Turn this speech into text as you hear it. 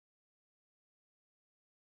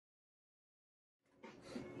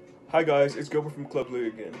Hi guys, it's Gilbert from Club Lee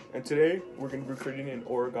again, and today we're going to be creating an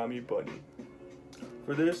origami bunny.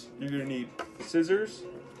 For this, you're going to need scissors,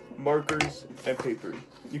 markers, and paper.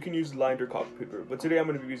 You can use lined or copy paper, but today I'm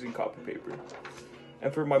going to be using copy paper.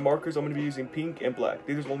 And for my markers, I'm going to be using pink and black.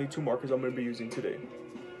 These are only two markers I'm going to be using today.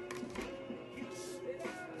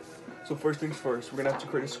 So first things first, we're going to have to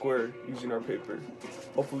create a square using our paper.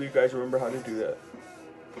 Hopefully you guys remember how to do that.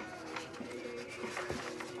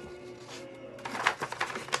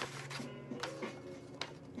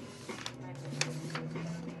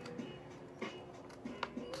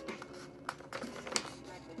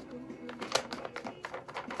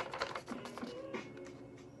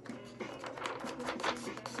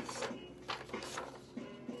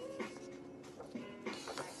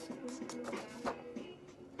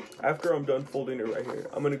 After I'm done folding it right here,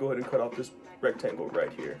 I'm going to go ahead and cut off this rectangle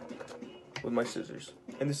right here with my scissors.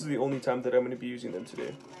 And this is the only time that I'm going to be using them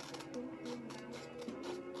today.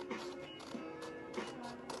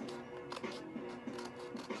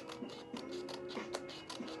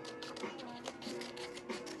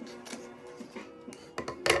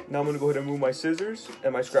 Now I'm going to go ahead and move my scissors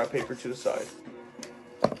and my scrap paper to the side.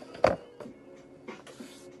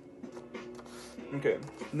 Okay,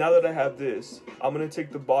 now that I have this, I'm going to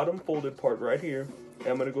take the bottom folded part right here, and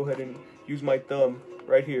I'm going to go ahead and use my thumb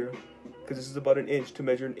right here, because this is about an inch, to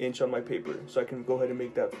measure an inch on my paper, so I can go ahead and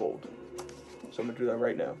make that fold. So I'm going to do that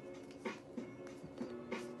right now.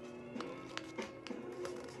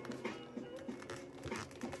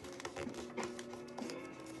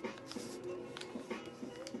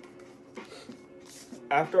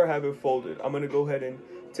 After I have it folded, I'm going to go ahead and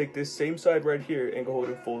take this same side right here and go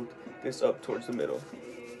ahead and fold this up towards the middle.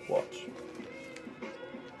 Watch.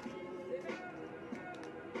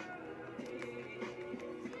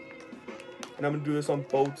 And I'm going to do this on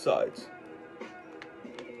both sides.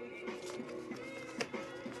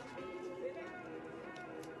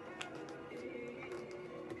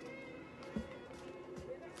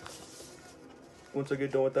 Once I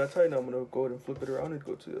get done with that side, now I'm going to go ahead and flip it around and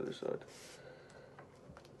go to the other side.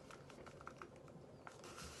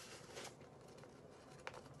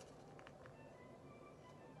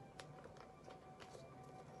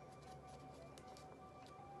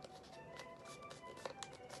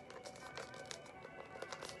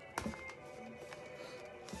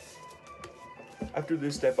 After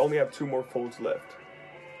this step, I only have two more folds left.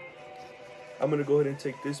 I'm going to go ahead and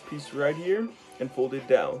take this piece right here and fold it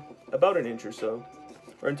down about an inch or so,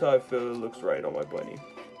 or until I feel it looks right on my bunny.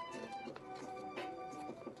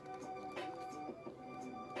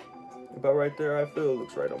 About right there, I feel it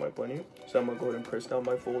looks right on my bunny. So I'm going to go ahead and press down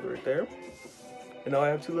my fold right there. And now I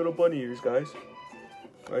have two little bunny ears, guys,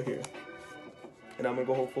 right here. And I'm going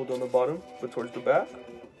to go hold fold on the bottom, but towards the back,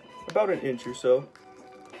 about an inch or so.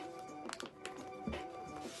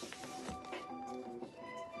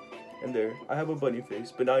 And there, I have a bunny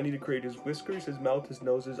face, but now I need to create his whiskers, his mouth, his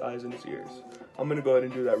nose, his eyes, and his ears. I'm going to go ahead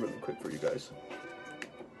and do that really quick for you guys.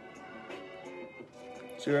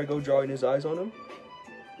 So here I go drawing his eyes on him.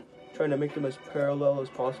 Trying to make them as parallel as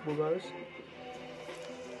possible, guys.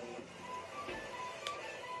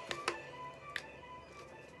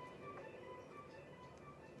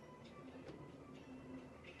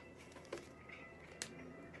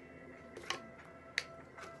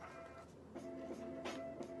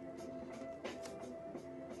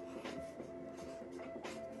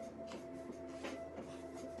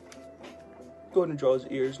 Go ahead and draw his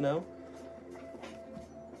ears now.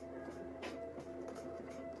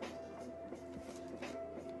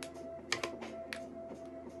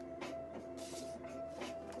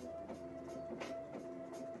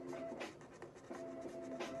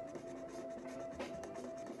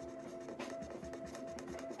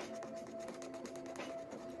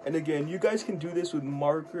 And again, you guys can do this with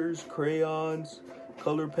markers, crayons,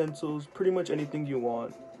 color pencils, pretty much anything you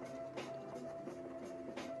want.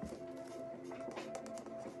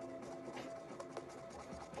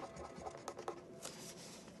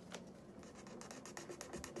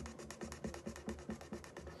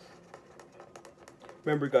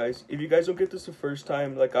 Remember guys, if you guys don't get this the first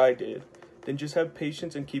time like I did, then just have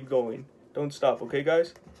patience and keep going. Don't stop, okay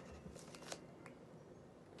guys?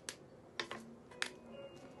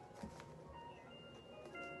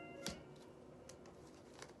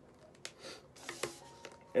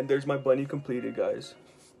 And there's my bunny completed, guys.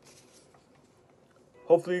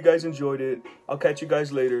 Hopefully you guys enjoyed it. I'll catch you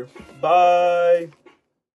guys later. Bye!